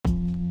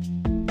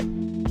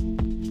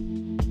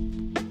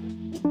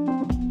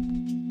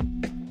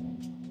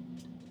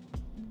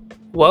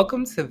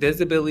Welcome to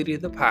Visibility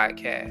the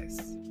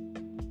Podcast,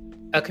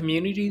 a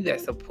community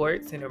that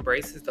supports and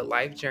embraces the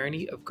life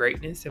journey of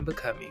greatness and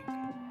becoming.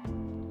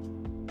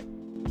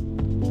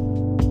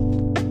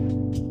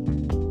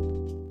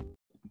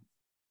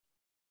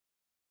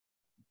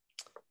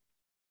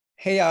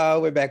 Hey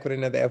y'all, we're back with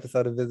another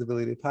episode of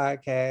Visibility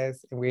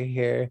Podcast, and we're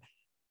here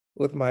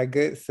with my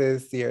good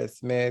sis, Sierra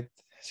Smith.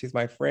 She's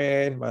my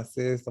friend, my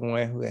sis, the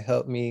one who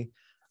helped me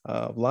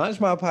launch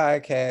my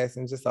podcast,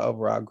 and just an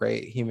overall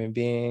great human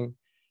being.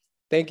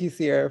 Thank you,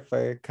 Sierra,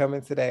 for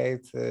coming today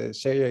to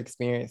share your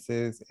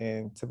experiences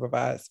and to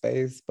provide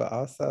space, but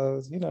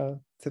also,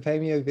 to pay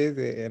me a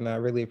visit. And I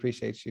really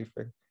appreciate you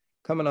for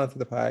coming onto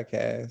the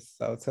podcast.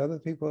 So tell the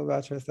people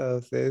about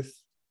yourself,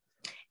 sis.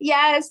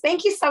 Yes,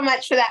 thank you so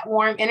much for that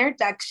warm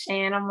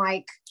introduction. I'm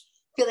like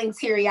feeling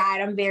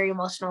teary-eyed. I'm very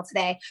emotional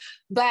today.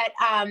 But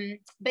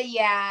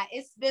yeah,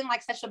 it's been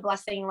like such a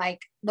blessing,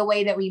 like the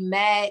way that we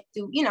met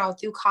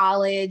through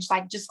college,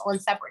 like just on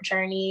separate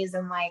journeys,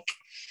 and like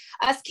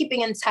us keeping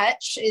in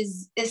touch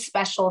is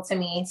special to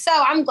me. So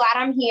I'm glad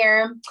I'm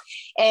here.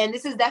 And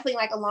this is definitely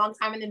like a long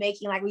time in the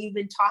making. Like we've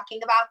been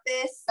talking about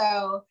this.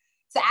 So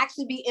to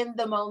actually be in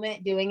the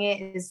moment doing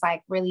it is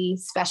like really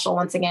special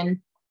once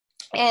again.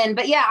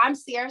 But yeah, I'm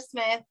Sierra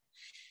Smith.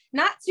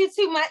 Not too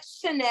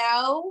much to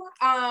know.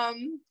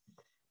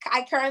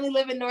 I currently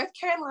live in North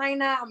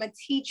Carolina. I'm a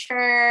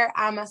teacher.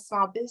 I'm a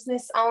small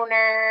business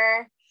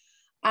owner.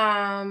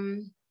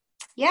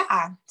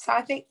 Yeah. So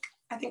I think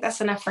that's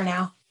enough for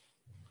now.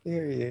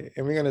 Period.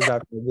 And we're gonna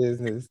drop your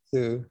business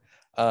too.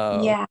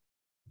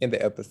 In the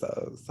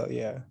episode. So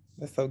yeah,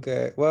 that's so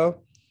good.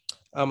 Well,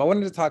 I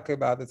wanted to talk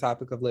about the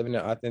topic of living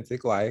an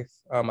authentic life.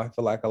 I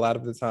feel like a lot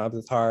of the times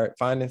it's hard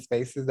finding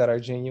spaces that are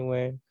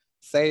genuine,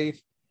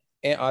 safe,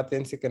 and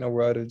authentic in a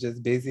world of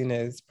just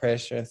busyness,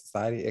 pressure, and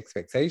society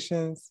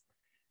expectations.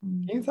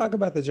 Can you talk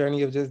about the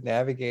journey of just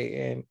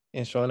navigating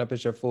and showing up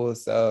as your full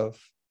self,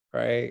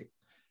 right?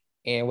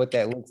 And what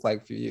that looks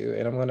like for you.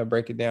 And I'm going to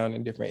break it down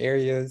in different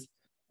areas.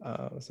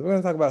 So we're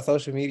going to talk about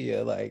social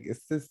media. Like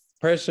it's this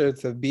pressure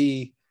to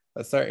be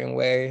a certain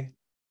way,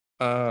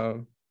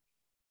 to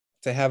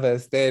have an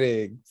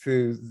aesthetic,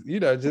 to,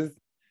 just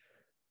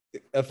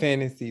a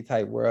fantasy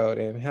type world.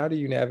 And how do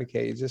you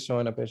navigate just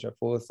showing up as your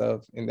full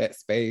self in that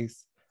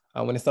space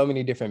when there's so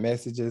many different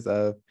messages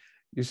of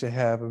you should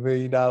have $1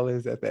 million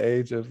at the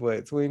age of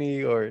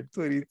 20 or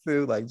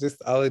 22, like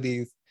just all of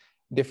these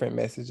different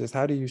messages.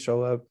 How do you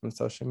show up on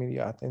social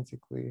media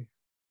authentically,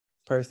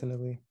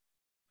 personally?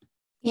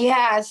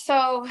 Yeah,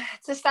 so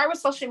to start with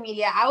social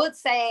media, I would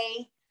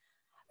say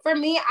for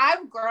me,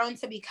 I've grown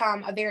to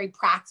become a very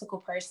practical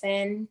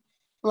person.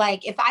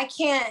 Like if I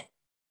can't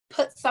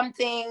put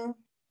something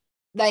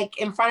like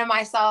in front of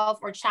myself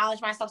or challenge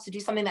myself to do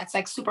something that's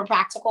like super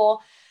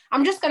practical,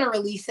 I'm just going to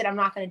release it. I'm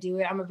not going to do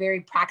it. I'm a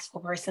very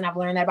practical person. I've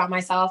learned that about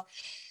myself.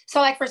 So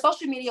like for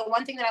social media,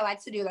 one thing that I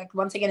like to do, like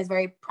once again, is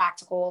very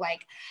practical.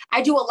 Like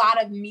I do a lot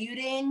of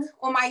muting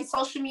on my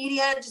social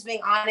media, just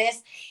being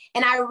honest.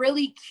 And I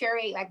really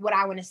curate like what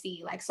I want to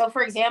see. Like, so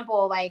for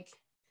example, like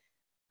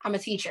I'm a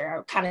teacher,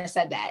 I kind of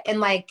said that. And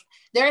like,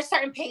 there are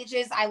certain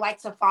pages I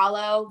like to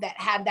follow that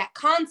have that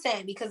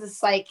content because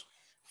it's like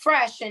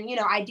fresh and,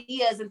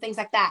 ideas and things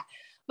like that.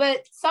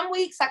 But some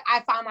weeks, like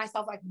I found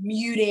myself like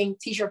muting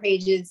teacher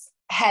pages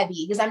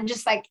heavy because I'm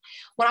just like,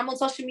 when I'm on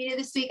social media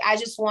this week, I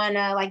just want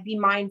to like be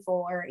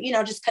mindful or,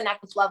 just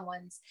connect with loved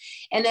ones.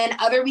 And then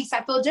other weeks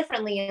I feel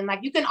differently. And like,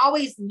 you can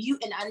always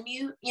mute and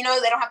unmute, they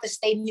don't have to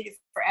stay muted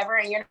forever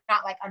and you're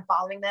not like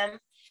unfollowing them.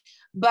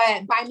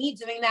 But by me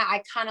doing that,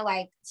 I kind of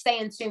like stay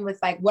in tune with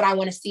like what I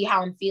want to see,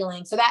 how I'm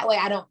feeling. So that way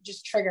I don't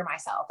just trigger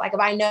myself. Like if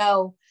I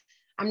know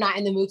I'm not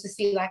in the mood to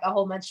see like a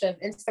whole bunch of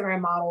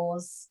Instagram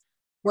models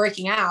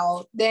working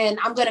out, then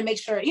I'm going to make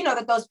sure,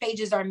 that those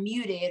pages are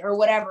muted or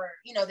whatever,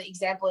 the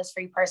example is for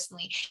you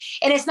personally.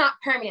 And it's not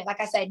permanent. Like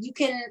I said, you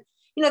can,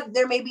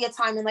 there may be a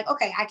time in like,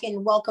 okay, I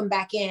can welcome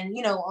back in,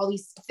 all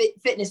these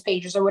fitness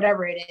pages or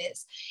whatever it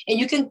is. And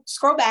you can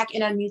scroll back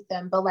and unmute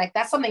them. But like,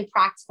 that's something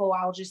practical.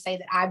 I'll just say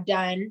that I've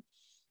done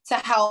to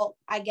help,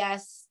 I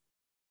guess,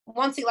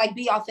 once to like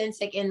be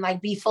authentic and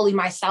like be fully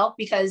myself,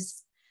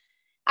 because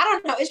I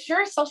don't know, it's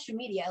your social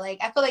media. Like,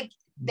 I feel like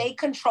they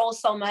control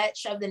so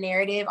much of the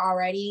narrative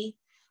already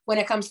when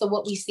it comes to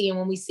what we see and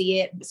when we see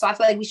it. So I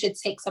feel like we should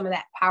take some of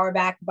that power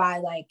back by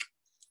like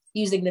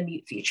using the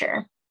mute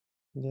feature.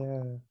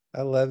 Yeah,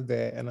 I love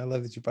that. And I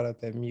love that you brought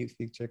up that mute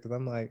feature because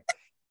I'm like,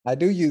 I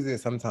do use it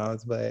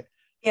sometimes, but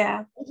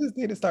yeah, I just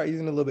need to start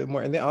using it a little bit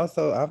more. And then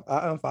also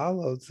I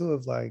unfollow too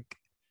of like,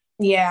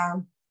 yeah,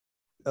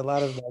 a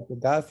lot of like the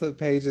gossip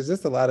pages,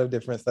 just a lot of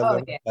different stuff.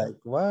 oh, yeah. Like,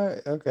 why?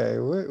 Okay,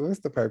 what's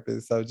the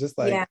purpose? So just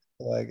like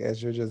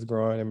as you're just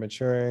growing and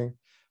maturing,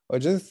 or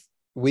just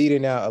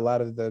weeding out a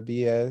lot of the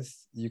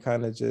BS, you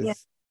kind of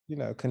just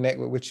connect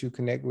with what you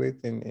connect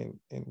with and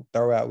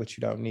throw out what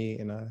you don't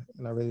need. And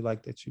I really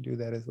like that you do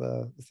that as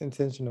well. It's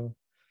intentional.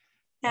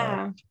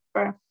 Yeah.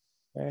 Sure.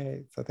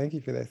 Right. So thank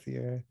you for that,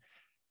 Sierra.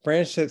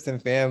 Friendships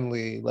and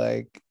family,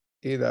 like,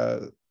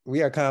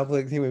 we are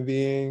complex human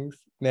beings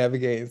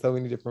navigating so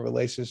many different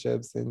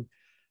relationships. And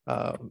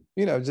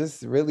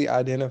just really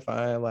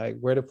identifying like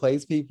where to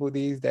place people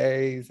these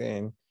days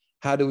and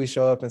how do we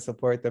show up and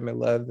support them and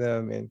love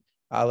them and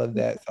all of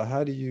that. So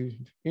how do you,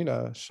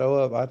 show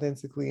up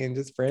authentically in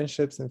just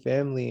friendships and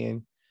family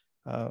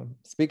and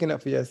speaking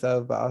up for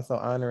yourself, but also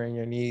honoring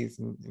your needs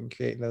and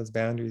creating those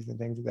boundaries and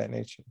things of that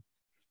nature.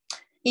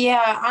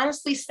 Yeah,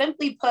 honestly,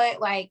 simply put,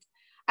 like,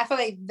 I feel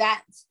like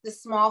that's the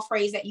small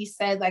phrase that you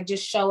said, like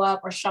just show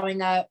up or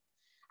showing up.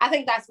 I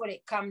think that's what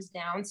it comes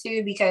down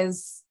to,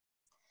 because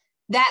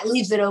that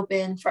leaves it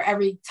open for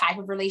every type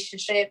of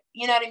relationship.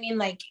 You know what I mean?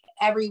 Like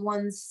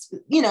everyone's,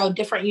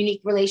 different,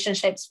 unique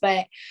relationships.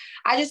 But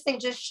I just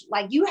think just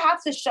like you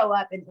have to show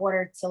up in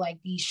order to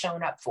like be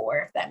shown up for,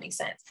 if that makes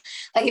sense.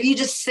 Like if you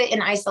just sit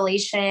in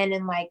isolation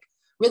and like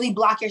really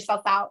block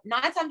yourself out,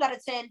 9 times out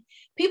of 10,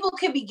 people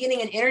could be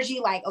getting an energy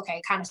like,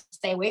 okay, kind of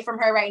stay away from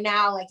her right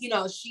now. Like,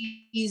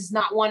 she's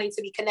not wanting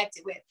to be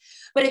connected with.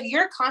 But if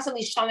you're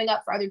constantly showing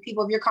up for other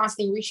people, if you're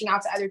constantly reaching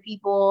out to other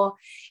people,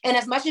 and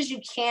as much as you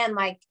can,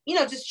 like,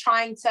 just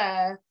trying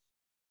to,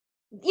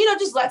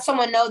 just let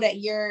someone know that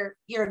you're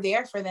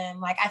there for them.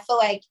 Like, I feel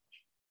like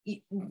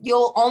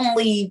you'll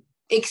only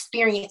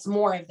experience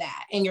more of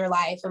that in your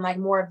life and like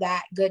more of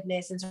that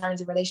goodness in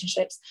terms of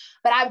relationships.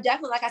 But I've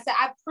definitely, like I said,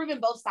 I've proven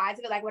both sides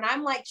of it. Like when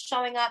I'm like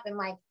showing up and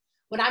like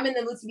when I'm in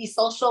the mood to be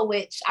social,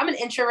 which I'm an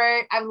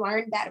introvert, I've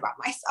learned that about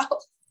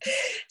myself.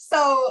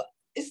 So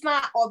it's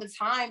not all the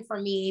time for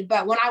me,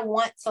 but when I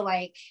want to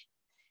like,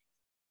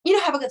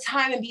 have a good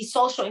time and be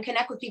social and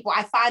connect with people,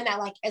 I find that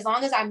like, as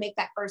long as I make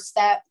that first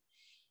step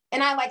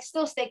and I like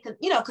still stay,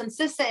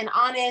 consistent and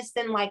honest,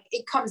 and like,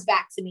 it comes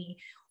back to me.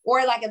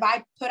 Or like if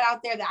I put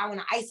out there that I want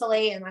to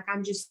isolate and like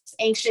I'm just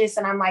anxious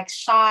and I'm like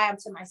shy, I'm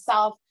to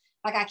myself,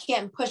 like I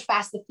can't push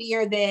past the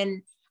fear,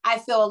 then I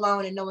feel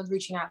alone and no one's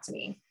reaching out to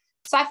me.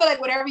 So I feel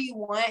like whatever you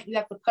want, you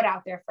have to put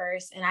out there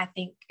first. And I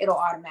think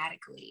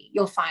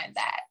you'll find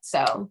that.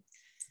 So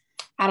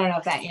I don't know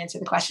if that answered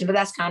the question, but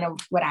that's kind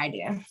of what I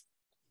do.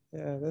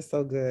 Yeah, that's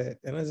so good.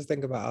 And I just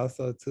think about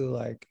also too,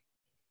 like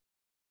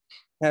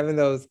having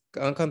those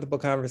uncomfortable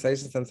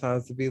conversations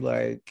sometimes to be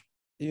like,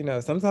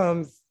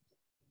 sometimes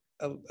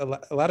a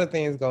lot of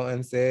things go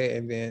unsaid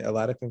and then a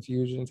lot of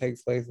confusion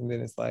takes place and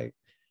then it's like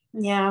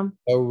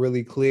a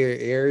really clear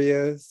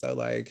area. So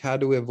like how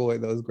do we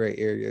avoid those gray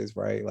areas,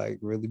 right? Like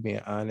really being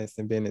honest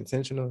and being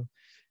intentional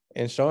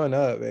and showing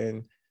up.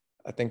 And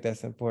I think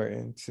that's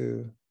important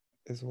too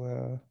as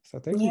well. So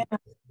thank you.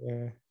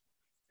 Yeah.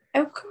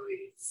 Of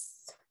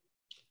course.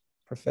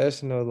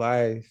 Professional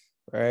life,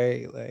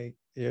 right? Like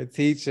you're a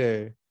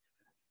teacher,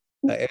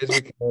 an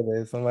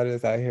educator, somebody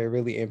that's out here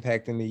really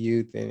impacting the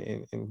youth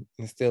and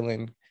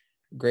instilling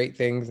great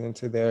things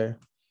into their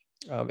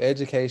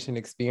education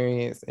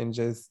experience and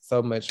just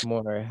so much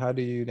more. How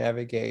do you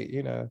navigate,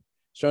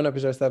 showing up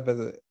as yourself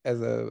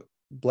as a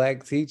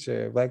Black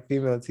teacher, Black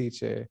female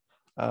teacher,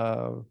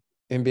 and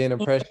being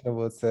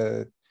impressionable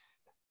to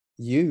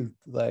youth,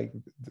 like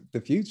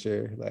the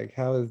future? Like,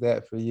 how is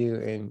that for you?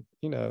 And,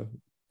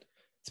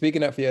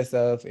 speaking up for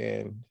yourself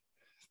and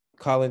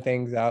calling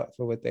things out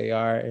for what they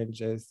are and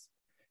just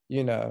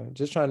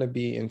trying to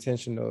be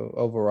intentional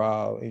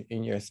overall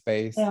in your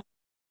space. Yeah.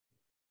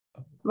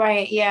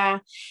 Right. Yeah.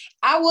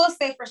 I will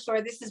say for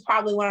sure, this is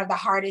probably one of the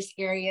hardest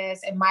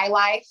areas in my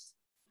life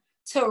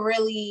to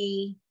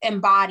really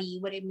embody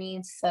what it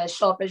means to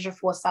show up as your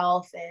full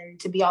self and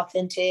to be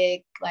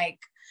authentic. Like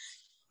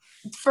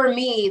for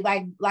me,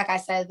 like I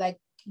said, like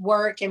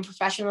work and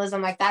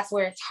professionalism, like that's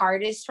where it's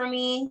hardest for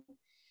me.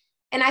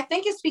 And I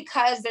think it's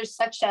because there's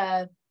such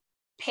a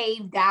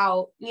paved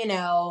out,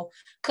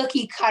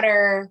 cookie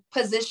cutter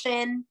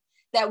position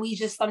that we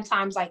just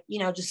sometimes like,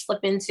 just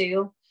slip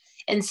into.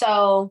 And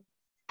so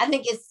I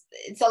think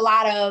it's a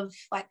lot of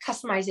like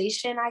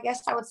customization, I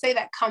guess I would say,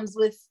 that comes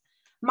with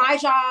my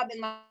job and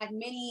like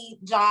many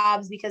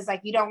jobs, because like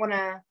you don't want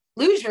to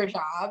lose your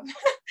job,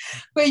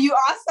 but you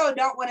also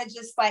don't want to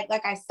just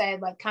like I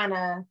said, like kind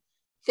of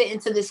fit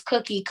into this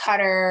cookie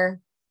cutter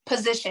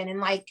position.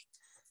 And like,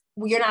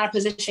 you're not a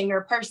position,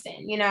 you're a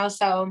person,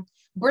 so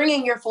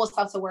bringing your full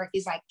self to work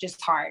is like just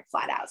hard,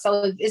 flat out.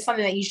 So it's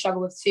something that you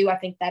struggle with too. I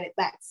think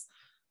that's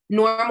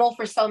normal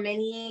for so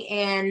many.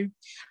 And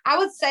I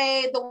would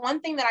say the one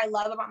thing that I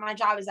love about my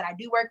job is that I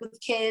do work with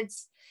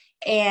kids,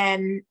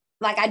 and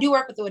like I do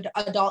work with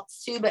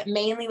adults too, but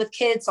mainly with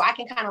kids. So I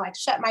can kind of like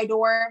shut my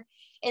door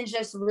and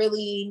just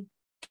really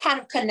kind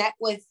of connect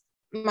with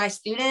my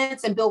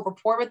students and build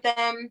rapport with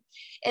them.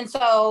 And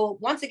so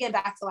once again,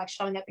 back to like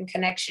showing up in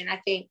connection, I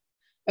think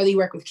whether you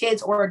work with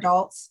kids or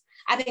adults,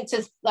 I think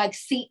to like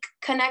seek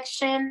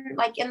connection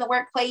like in the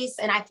workplace.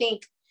 And I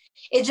think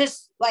it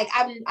just like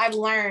I've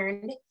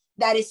learned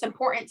that it's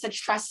important to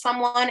trust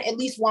someone, at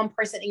least one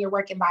person in your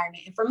work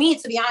environment. And for me,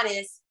 to be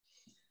honest,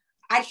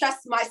 I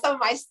trust some of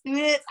my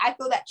students. I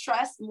feel that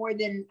trust more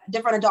than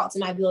different adults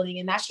in my building.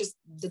 And that's just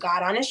the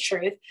God honest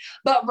truth.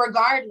 But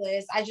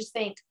regardless, I just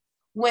think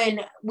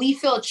when we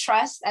feel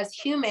trust as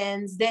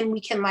humans, then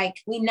we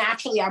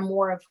naturally are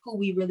more of who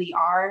we really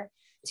are.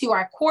 to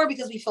our core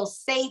because we feel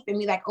safe and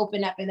we like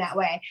open up in that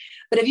way.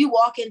 But if you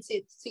walk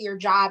into your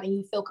job and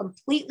you feel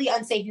completely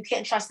unsafe, you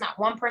can't trust not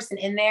one person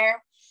in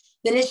there,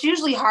 then it's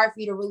usually hard for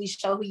you to really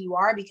show who you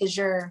are because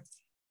you're,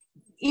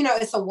 you know,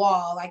 it's a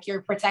wall, like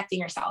you're protecting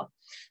yourself.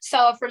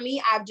 So for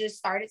me, I've just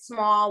started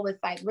small with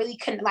like really,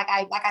 like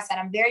I said,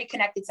 I'm very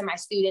connected to my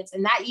students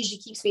and that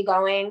usually keeps me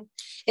going.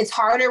 It's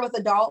harder with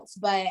adults,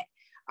 but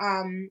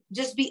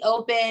just be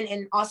open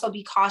and also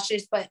be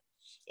cautious. But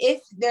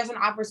if there's an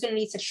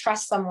opportunity to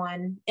trust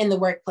someone in the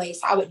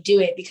workplace, I would do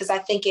it because I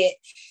think it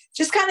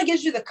just kind of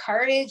gives you the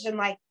courage and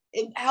like,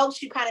 it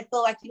helps you kind of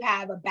feel like you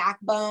have a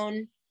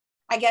backbone,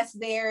 I guess,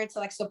 there to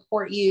like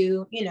support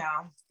you, you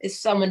know, if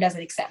someone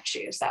doesn't accept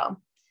you. So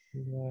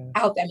yeah. I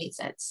hope that made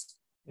sense.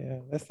 Yeah,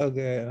 that's so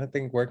good. I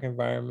think work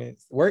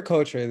environments, work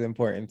culture is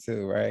important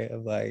too, right?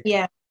 Of like,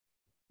 yeah,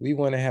 we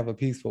want to have a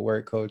peaceful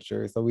work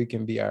culture so we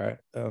can be our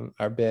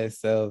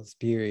best selves,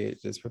 period,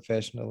 just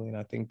professionally. And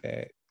I think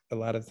that a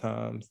lot of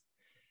times,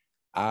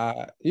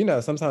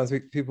 sometimes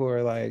people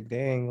are like,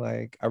 dang,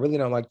 like, I really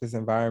don't like this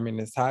environment.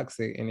 It's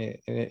toxic and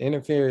it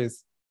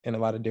interferes in a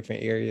lot of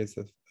different areas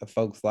of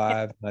folks'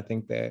 lives. And I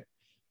think that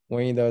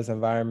when you're in those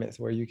environments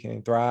where you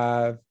can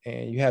thrive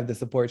and you have the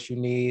support you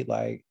need,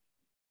 like,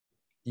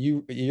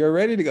 you're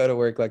ready to go to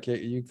work, like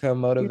you come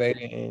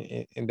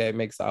motivated and that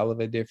makes all of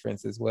the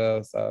difference as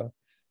well. So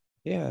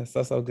yeah,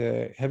 so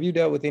good. Have you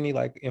dealt with any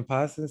like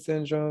imposter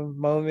syndrome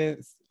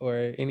moments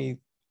or any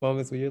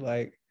moments where you're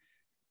like,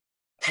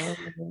 do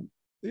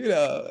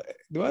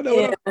I know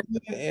what I'm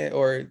doing?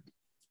 Or,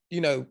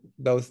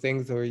 those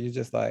things where you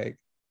just like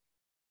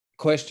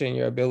question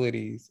your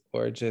abilities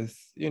or just,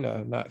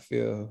 not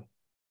feel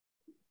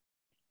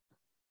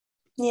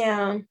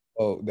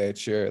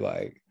that you're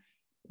like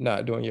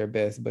not doing your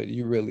best, but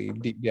you really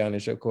deep down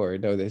at your core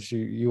know that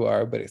you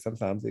are, but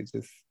sometimes it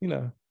just,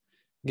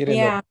 get in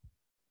there.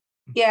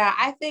 Yeah,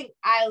 I think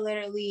I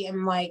literally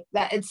am like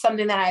that. It's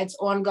something that it's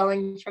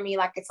ongoing for me.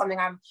 Like it's something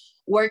I'm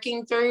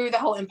working through, the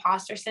whole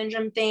imposter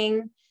syndrome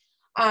thing.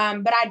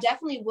 But I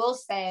definitely will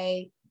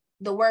say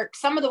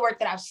some of the work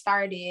that I've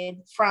started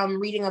from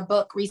reading a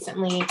book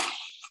recently,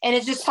 and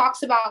it just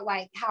talks about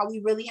like how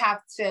we really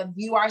have to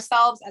view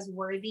ourselves as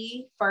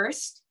worthy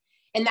first.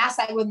 And that's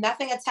like with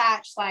nothing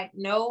attached, like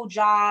no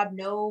job,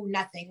 no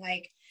nothing,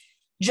 like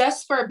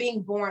just for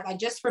being born, like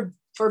just for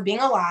being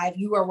alive,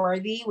 you are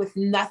worthy with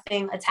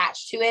nothing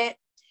attached to it.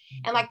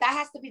 And like that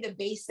has to be the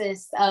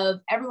basis of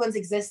everyone's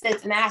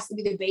existence. And that has to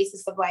be the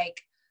basis of like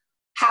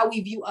how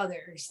we view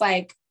others,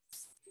 like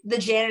the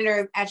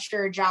janitor at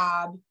your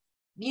job,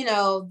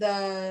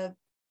 the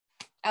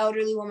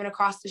elderly woman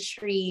across the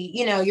street,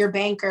 your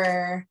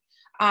banker,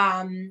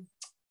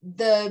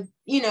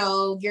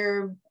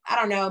 your, I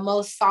don't know,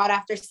 most sought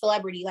after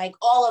celebrity, like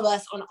all of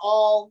us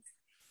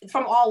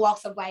from all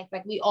walks of life,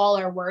 like we all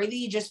are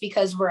worthy just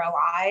because we're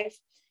alive.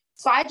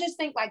 So I just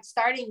think like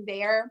starting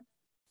there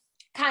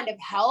kind of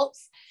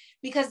helps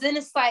because then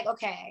it's like,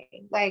 okay,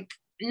 like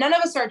no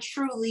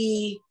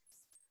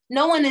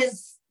one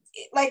is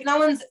like, no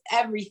one's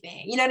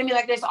everything. You know what I mean?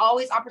 Like there's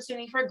always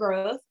opportunity for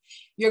growth.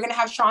 You're going to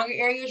have stronger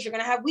areas. You're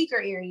going to have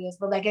weaker areas.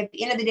 But like at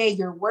the end of the day,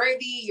 you're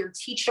worthy, you're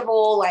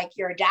teachable, like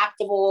you're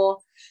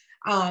adaptable,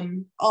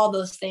 all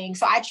those things.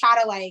 So I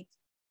try to like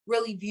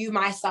really view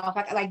myself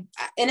like,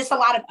 and it's a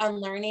lot of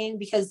unlearning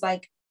because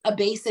like a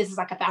basis is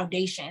like a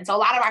foundation. So a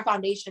lot of our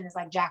foundation is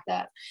like jacked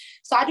up.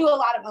 So I do a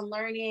lot of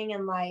unlearning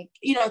and like,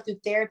 through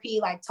therapy,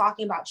 like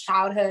talking about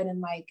childhood and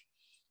like,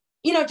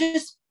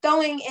 just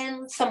throwing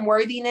in some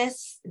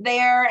worthiness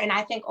there. And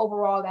I think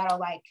overall that'll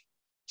like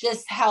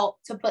just help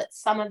to put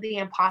some of the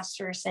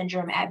imposter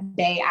syndrome at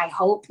bay. I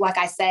hope, like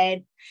I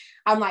said,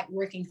 I'm like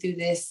working through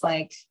this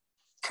like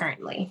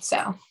currently.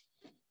 So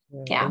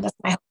yeah, that's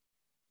my hope.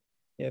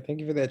 Yeah, thank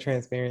you for that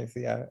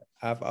transparency.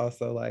 I've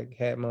also like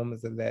had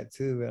moments of that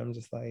too. And I'm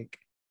just like,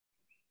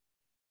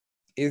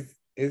 it's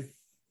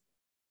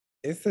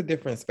a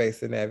different space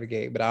to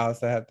navigate, but I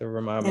also have to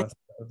remind myself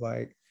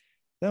like,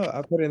 no,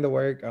 I put in the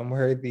work. I'm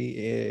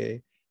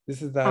worthy.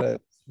 This is not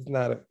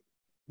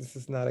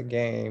a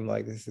game.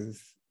 Like this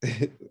is,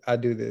 I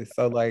do this.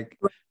 So like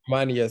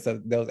reminding yourself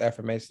those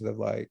affirmations of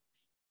like,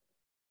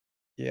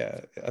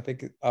 yeah, I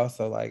think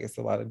also like it's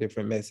a lot of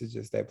different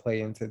messages that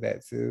play into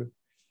that too.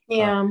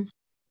 Yeah.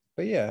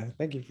 But yeah,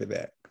 thank you for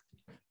that.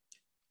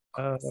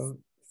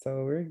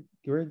 So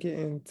we're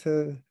getting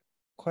to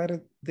quite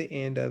the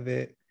end of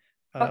it.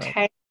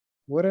 Okay.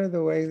 What are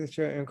the ways that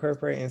you're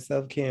incorporating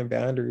self-care and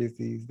boundaries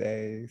these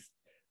days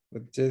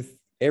with just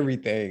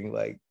everything,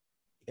 like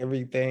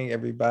everything,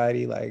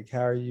 everybody? Like,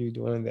 how are you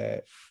doing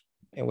that?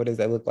 And what does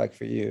that look like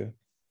for you?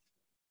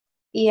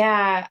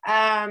 Yeah.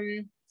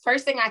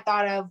 First thing I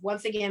thought of,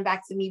 once again,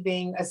 back to me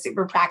being a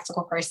super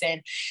practical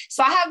person.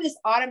 So I have this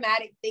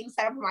automatic thing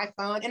set up on my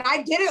phone and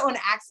I did it on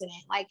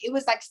accident. Like it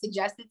was like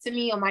suggested to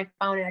me on my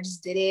phone and I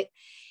just did it.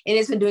 And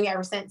it's been doing it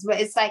ever since, but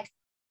it's like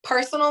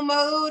personal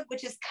mode,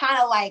 which is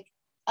kind of like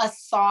a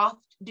soft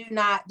do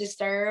not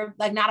disturb,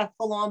 like not a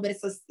full on, but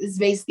it's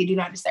basically do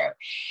not disturb.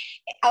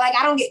 Like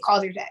I don't get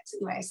calls or texts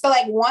anyway. So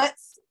like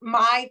once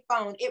my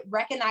phone, it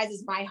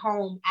recognizes my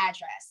home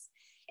address.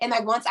 And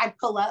like once I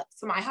pull up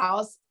to my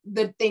house,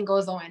 the thing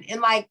goes on.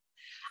 And like,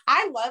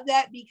 I love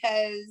that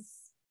because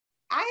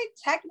I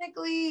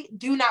technically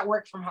do not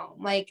work from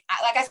home. Like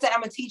I said,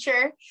 I'm a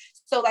teacher.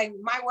 So like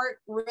my work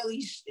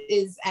really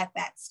is at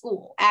that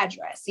school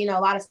address. You know,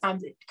 a lot of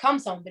times it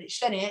comes home, but it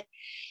shouldn't.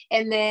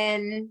 And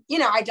then, you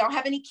know, I don't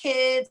have any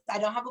kids. I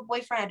don't have a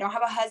boyfriend. I don't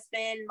have a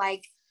husband,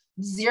 like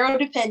zero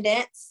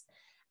dependents.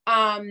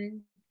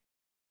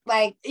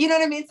 Like, you know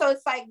what I mean? So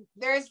it's like,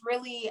 there's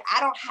really,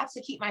 I don't have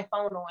to keep my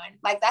phone on.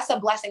 Like, that's a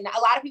blessing. Now,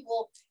 a lot of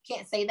people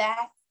can't say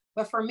that,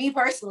 but for me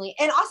personally,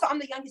 and also I'm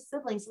the youngest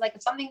sibling. So like,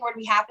 if something were to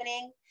be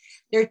happening,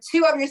 there are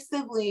two other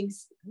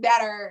siblings that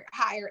are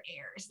higher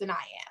heirs than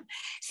I am.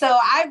 So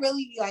I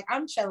really be like,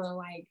 I'm chilling.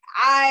 Like,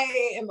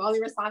 I am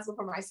only responsible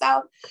for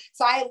myself.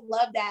 So I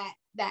love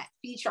that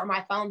feature on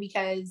my phone,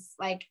 because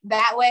like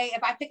that way,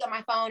 if I pick up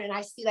my phone and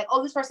I see like,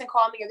 oh, this person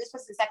called me or this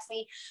person texted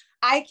me,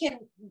 I can,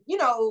 you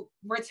know,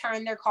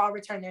 return their call,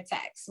 return their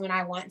text when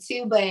I want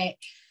to. But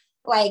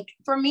like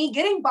for me,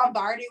 getting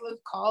bombarded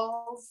with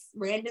calls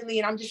randomly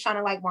and I'm just trying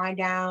to like wind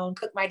down,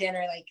 cook my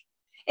dinner, like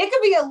it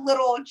could be a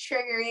little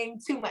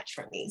triggering, too much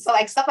for me. So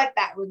like stuff like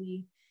that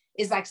really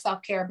is like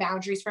self-care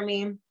boundaries for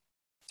me.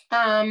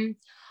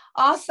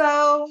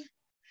 Also,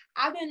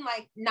 I've been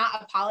like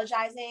not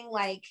apologizing,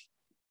 like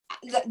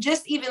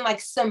just even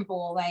like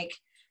simple, like,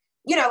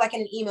 you know, like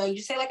in an email, you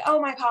just say like, oh,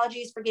 my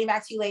apologies for getting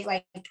back to you late.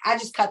 Like, I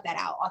just cut that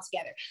out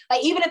altogether.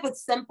 Like, even if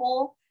it's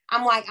simple,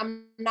 I'm like,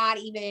 I'm not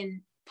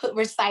even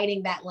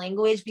reciting that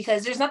language,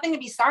 because there's nothing to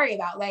be sorry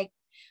about. Like,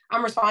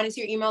 I'm responding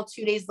to your email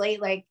 2 days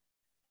late. Like,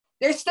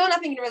 there's still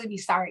nothing to really be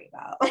sorry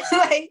about.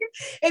 Like,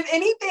 if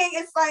anything,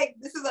 it's like,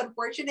 this is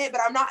unfortunate,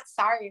 but I'm not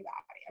sorry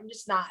about it. I'm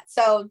just not.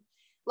 So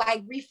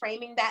like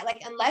reframing that,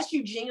 like, unless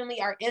you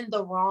genuinely are in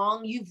the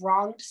wrong, you've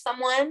wronged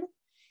someone,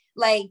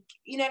 like,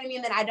 you know what I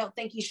mean? Then I don't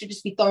think you should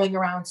just be throwing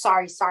around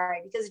sorry,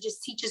 because it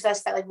just teaches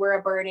us that like we're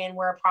a burden,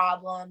 we're a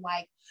problem,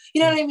 like,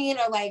 you know what I mean?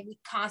 Or like we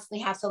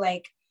constantly have to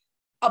like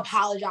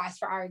apologize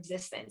for our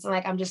existence. And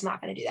like, I'm just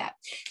not going to do that.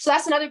 So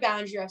that's another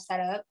boundary I've set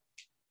up.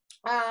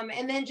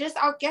 And then just,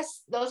 I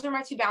guess those are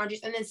my two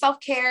boundaries. And then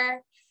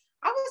self-care,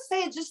 I would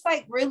say just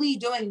like really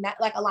doing that,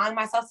 like allowing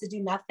myself to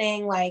do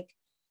nothing, like,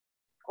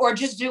 or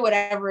just do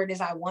whatever it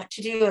is I want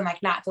to do and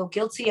like not feel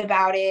guilty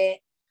about it.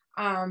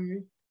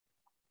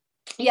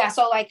 Yeah,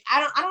 so like I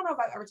don't know if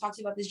I've ever talked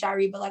to you about this,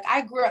 Jari, but like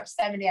I grew up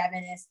 7-day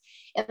Adventist,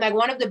 and like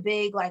one of the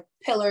big like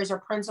pillars or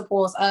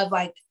principles of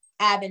like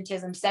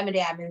Adventism, 7-day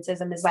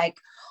Adventism, is like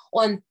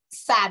on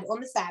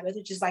the Sabbath,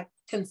 which is like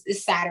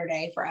is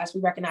Saturday for us.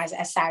 We recognize it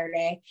as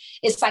Saturday.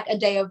 It's like a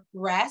day of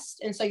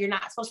rest, and so you're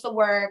not supposed to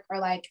work or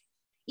like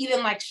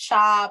even like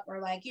shop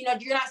or like, you know,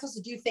 you're not supposed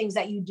to do things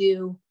that you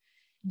do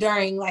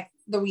during like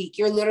the week.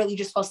 You're literally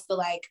just supposed to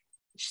like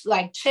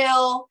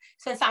chill,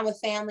 spend time with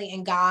family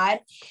and God.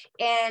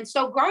 And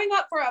so growing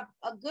up for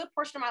a good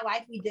portion of my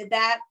life, we did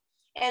that.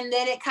 And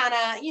then it kind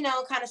of, you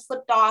know, kind of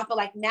slipped off. But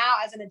like now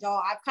as an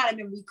adult, I've kind of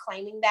been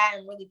reclaiming that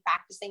and really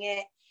practicing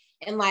it.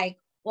 And like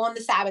on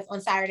the Sabbath, on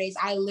Saturdays,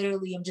 I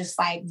literally am just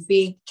like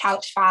big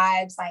couch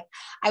vibes. Like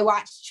I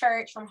watch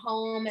church from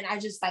home and I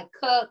just like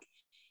cook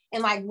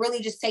and like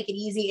really just take it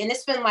easy. And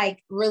it's been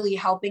like really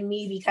helping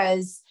me,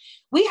 because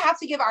we have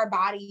to give our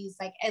bodies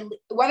like, and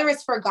whether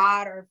it's for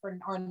God or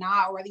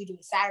not, or whether you do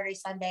it Saturday,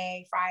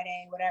 Sunday,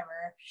 Friday,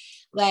 whatever,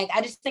 like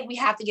I just think we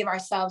have to give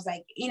ourselves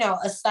like, you know,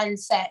 a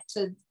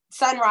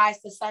sunrise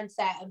to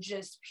sunset of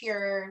just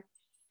pure,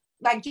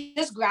 like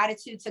just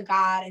gratitude to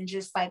God and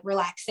just like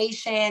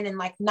relaxation and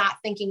like not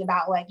thinking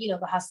about like, you know,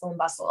 the hustle and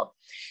bustle.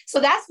 So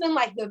that's been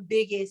like the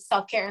biggest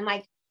self-care. And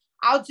like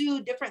I'll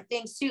do different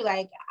things too.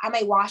 Like I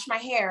may wash my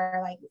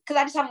hair, like, cause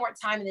I just have more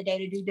time in the day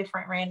to do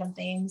different random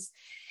things.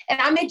 And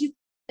I may do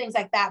things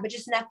like that, but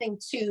just nothing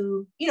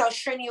too, you know,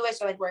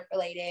 strenuous or like work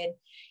related.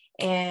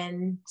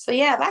 And so,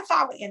 yeah, that's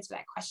how I would answer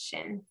that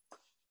question.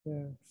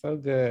 Yeah, so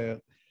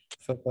good.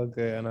 So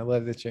good. And I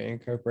love that you're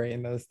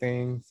incorporating those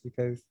things,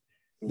 because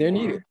they're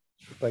needed.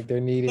 Like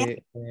they're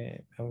needed. And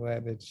I'm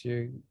glad that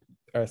you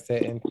are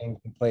setting things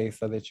in place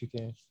so that you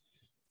can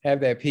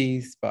have that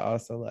peace, but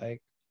also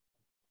like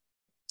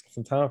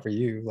some time for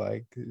you,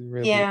 like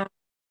really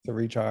to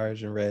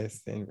recharge and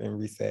rest and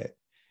reset.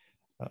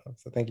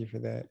 So thank you for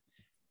that.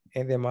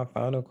 And then my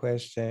final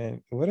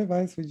question, what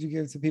advice would you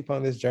give to people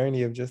on this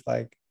journey of just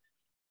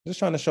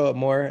trying to show up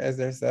more as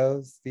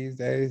themselves these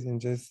days and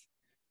just,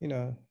 you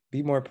know,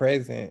 be more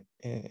present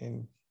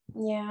and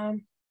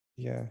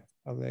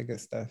all that good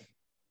stuff?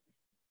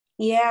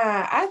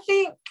 Yeah, I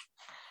think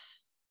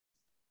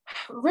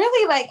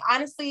really, like,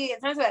 honestly, in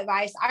terms of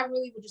advice, I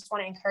really would just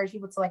want to encourage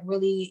people to like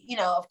really, you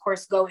know, of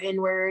course, go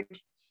inward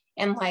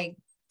and like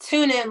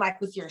tune in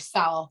like with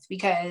yourself,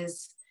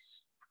 because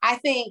I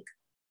think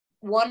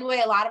one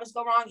way a lot of us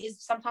go wrong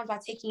is sometimes by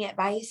taking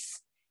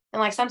advice. And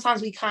like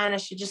sometimes we kind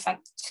of should just like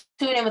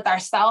tune in with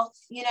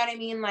ourselves, you know what I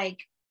mean? Like,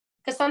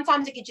 because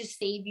sometimes it could just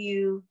save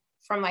you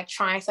from like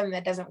trying something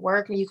that doesn't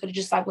work, and you could have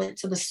just like went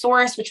to the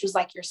source, which was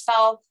like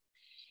yourself.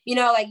 You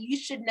know, like you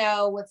should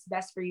know what's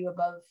best for you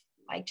above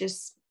like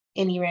just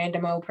any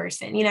random old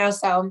person, you know?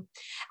 So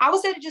I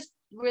would say to just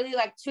really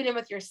like tune in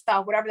with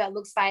yourself, whatever that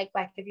looks like.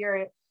 Like if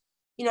you're,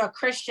 you know, a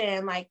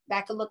Christian, like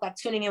that could look like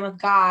tuning in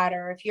with God,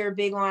 or if you're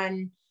big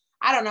on,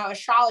 I don't know,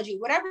 astrology,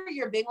 whatever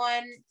you're big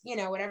on, you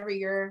know, whatever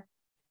your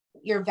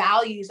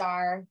values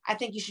are, I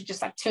think you should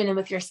just like tune in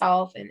with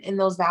yourself and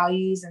those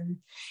values and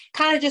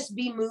kind of just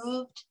be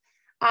moved.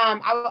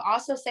 I would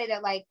also say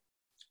that like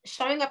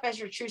showing up as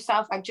your true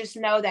self, like just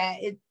know that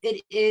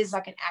it is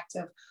like an act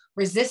of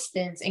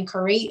resistance and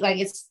courage. Like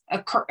it's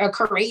a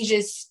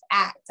courageous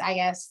act, I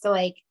guess, to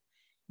like,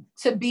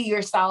 to be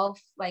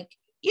yourself, like,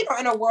 you know,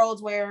 in a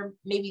world where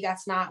maybe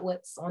that's not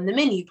what's on the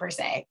menu per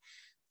se.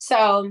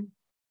 So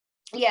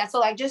yeah, so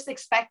like just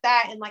expect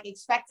that, and like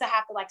expect to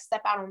have to like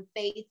step out on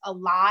faith a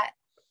lot.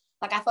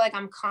 Like I feel like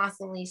I'm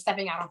constantly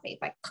stepping out on faith,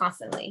 like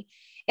constantly.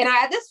 And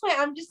at this point,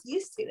 I'm just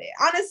used to it.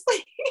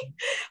 Honestly,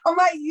 I'm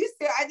not used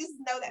to it. I just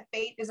know that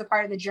faith is a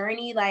part of the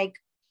journey. Like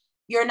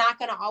you're not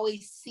going to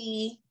always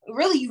see,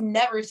 really, you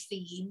never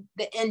see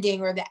the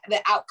ending or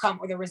the outcome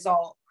or the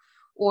result.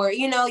 Or,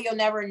 you know, you'll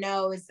never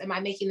know, am I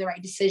making the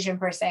right decision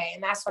per se?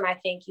 And that's when I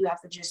think you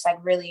have to just like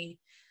really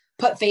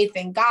put faith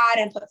in God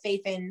and put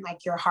faith in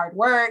like your hard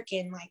work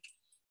and like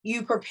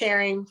you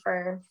preparing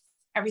for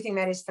everything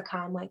that is to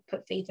come. Like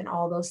put faith in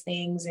all those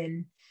things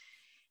and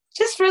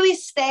just really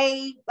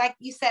stay, like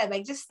you said,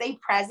 like just stay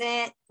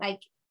present, like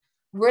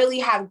really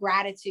have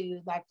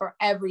gratitude like for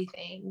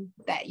everything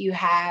that you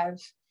have.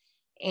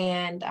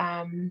 And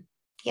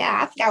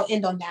yeah, I think I'll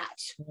end on that.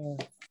 Yeah,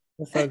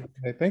 that's so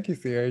good. Thank you,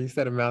 Sierra. You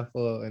said a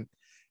mouthful,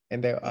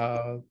 and they're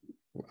all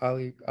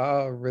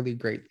really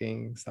great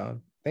things.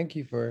 So thank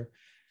you for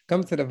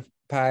coming to the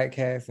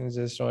podcast and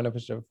just showing up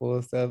with your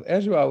full self,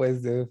 as you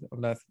always do.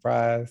 I'm not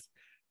surprised.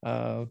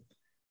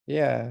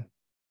 Yeah.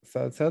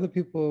 So tell the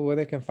people where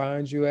they can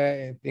find you at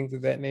and things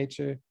of that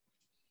nature.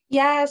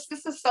 Yes,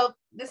 this is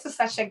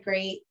such a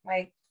great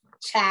like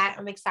chat.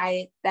 I'm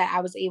excited that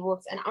I was able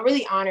to, and I'm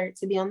really honored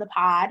to be on the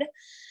pod.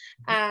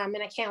 And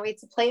I can't wait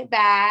to play it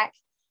back.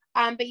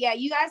 But yeah,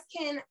 you guys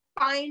can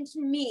find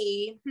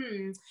me.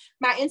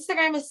 My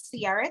Instagram is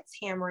Sierra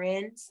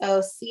Tamarin.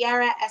 So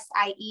Sierra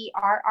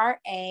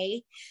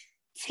SIERRA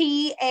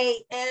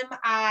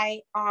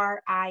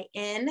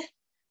TAMIRIN,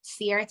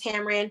 Sierra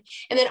Tamarin.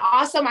 And then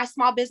also my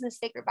small business,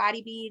 Sacred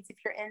Body Beads. If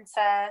you're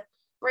into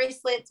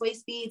bracelets,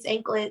 waist beads,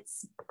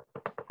 anklets,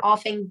 all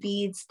things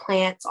beads,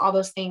 plants, all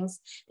those things,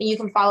 then you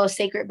can follow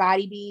Sacred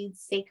Body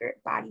Beads,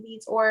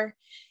 or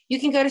you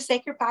can go to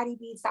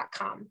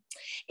sacredbodybeads.com.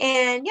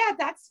 And yeah,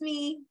 that's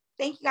me.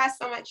 Thank you guys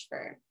so much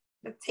for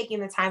taking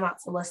the time out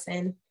to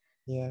listen.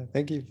 Yeah,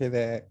 thank you for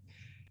that.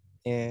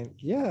 And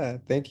yeah,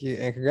 thank you.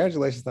 And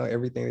congratulations on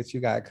everything that you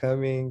got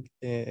coming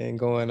and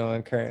going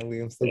on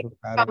currently. I'm super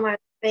proud of you.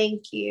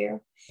 Thank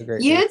you.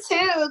 You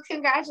too.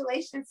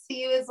 Congratulations to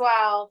you as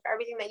well for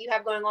everything that you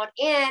have going on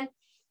and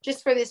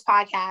just for this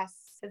podcast,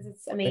 because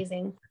it's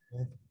amazing.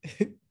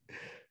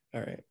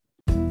 All right.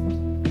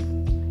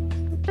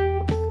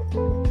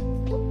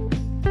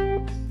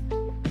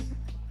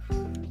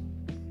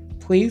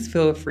 Please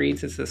feel free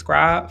to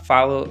subscribe,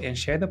 follow, and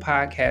share the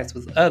podcast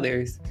with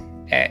others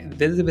at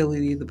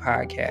Visibility the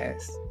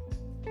Podcast.